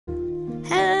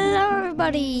Hello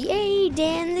everybody, hey,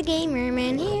 Dan the Gamer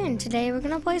Man here, and today we're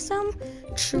gonna play some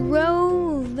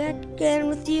Trove. Back again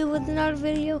with you with another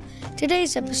video.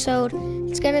 Today's episode,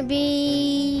 it's gonna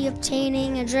be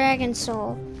obtaining a Dragon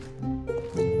Soul.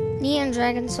 Neon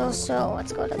Dragon Soul, so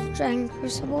let's go to the Dragon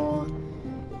Crucible.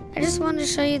 I just wanted to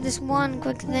show you this one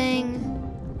quick thing.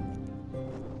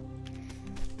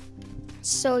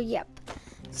 So yep,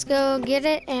 let's go get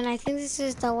it, and I think this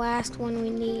is the last one we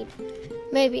need.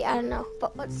 Maybe, I don't know,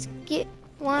 but let's get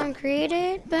one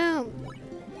created. Boom.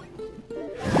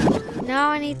 Now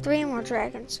I need 3 more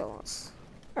Dragon Souls.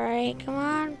 Alright, come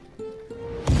on.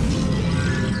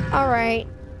 Alright,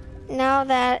 now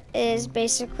that is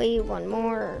basically one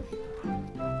more.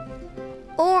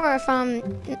 Or if I'm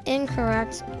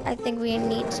incorrect, I think we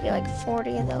need to get like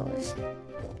 40 of those.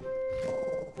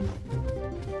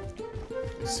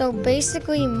 So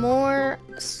basically more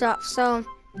stuff. So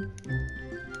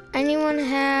anyone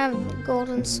have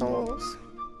golden souls?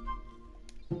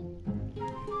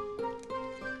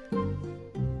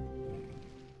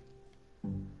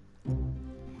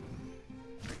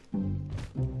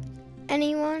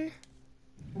 Anyone?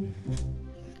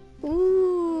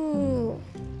 Ooh.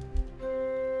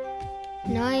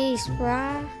 Nice,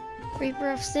 brah.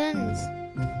 Reaper of Sins.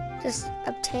 Just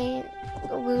obtain,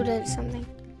 looted something.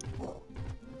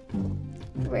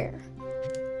 Rare.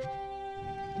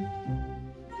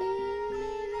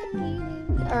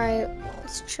 Alright,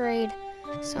 let's trade.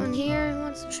 Someone here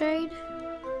wants to trade?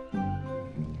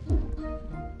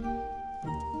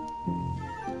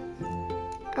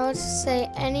 I would say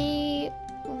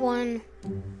anyone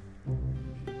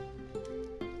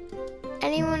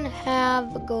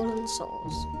have golden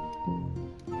souls?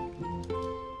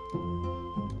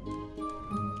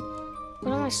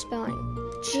 What am I spelling?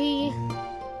 G-S-O-U-L-S.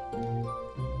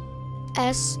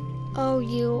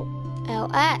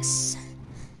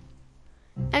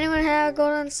 Anyone have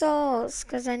golden souls?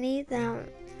 Because I need them.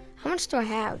 How much do I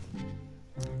have?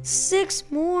 6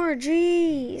 more.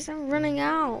 Jeez, I'm running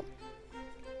out.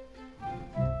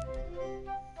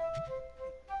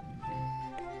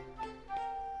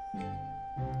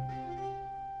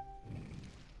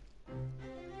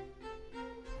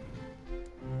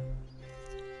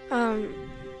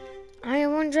 I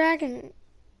have 1 dragon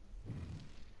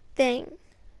thing.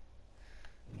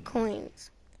 Coins.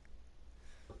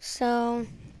 So,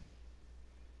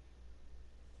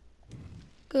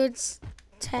 goods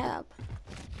tab.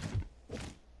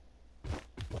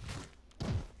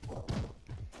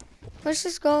 Let's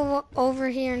just go over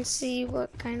here and see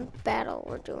what kind of battle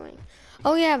we're doing.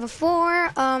 Oh yeah,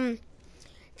 before,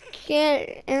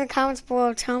 get in the comments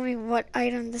below, tell me what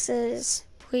item this is,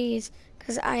 please.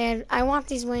 Because I want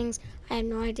these wings. I have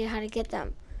no idea how to get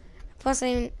them. Plus,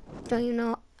 I don't even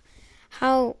know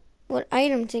what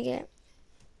item to get.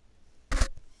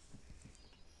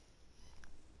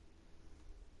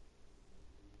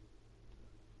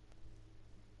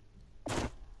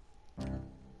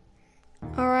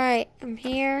 Alright, I'm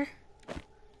here.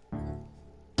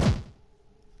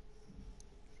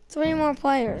 3 more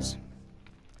players.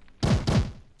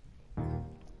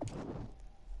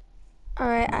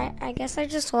 Alright, I guess I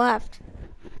just left.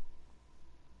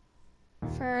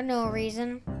 For no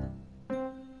reason.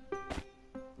 No,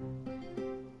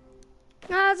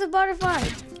 it's a butterfly.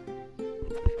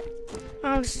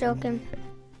 I'm just joking.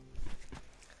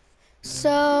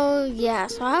 So, yeah.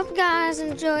 So I hope you guys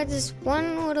enjoyed this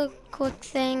one little quick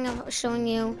thing of showing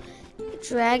you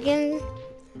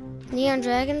Neon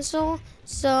Dragon Soul.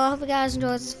 So I hope you guys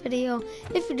enjoyed this video.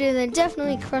 If you did, then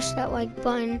definitely crush that like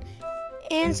button.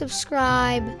 And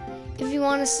subscribe if you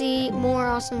want to see more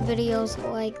awesome videos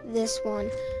like this one,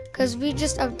 because we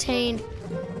just obtained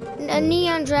a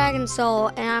Neon Dragon Soul,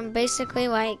 and I'm basically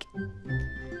like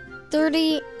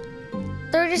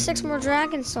 36 more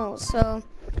Dragon Souls. So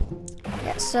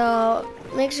yeah, so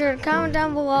make sure to comment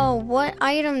down below what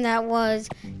item that was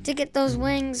to get those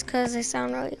wings, because they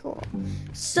sound really cool.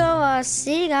 So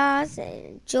see you guys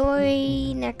and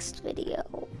enjoy next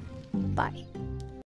video. Bye.